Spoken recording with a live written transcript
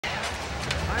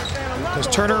because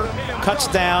Turner cuts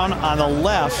down on the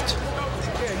left.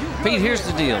 Pete, here's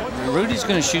the deal. Rudy's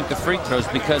going to shoot the free throws,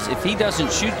 because if he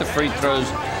doesn't shoot the free throws,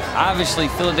 obviously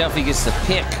Philadelphia gets to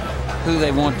pick who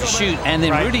they want to shoot, and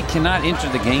then Rudy cannot enter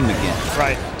the game again.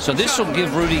 Right. So this will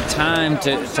give Rudy time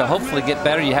to hopefully get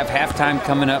better. You have halftime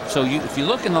coming up. So if you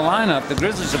look in the lineup, the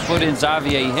Grizzlies have put in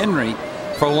Xavier Henry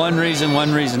for one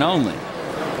reason only.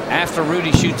 After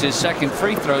Rudy shoots his second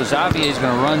free throw, Xavier is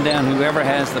going to run down whoever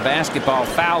has the basketball,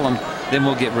 foul him, then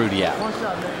we'll get Rudy out.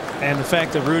 And the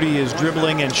fact that Rudy is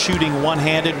dribbling and shooting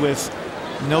one-handed with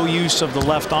no use of the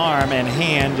left arm and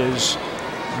hand is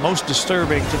most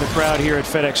disturbing to the crowd here at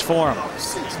FedEx Forum.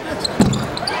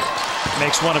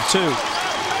 Makes one of two.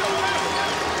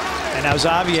 And now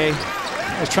Xavier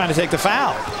is trying to take the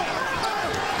foul.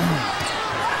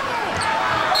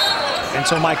 And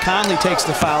so Mike Conley takes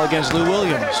the foul against Lou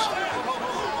Williams.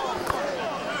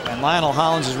 And Lionel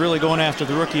Hollins is really going after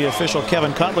the rookie official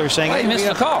Kevin Cutler, saying, he missed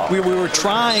the call. We were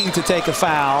trying to take a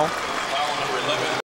foul.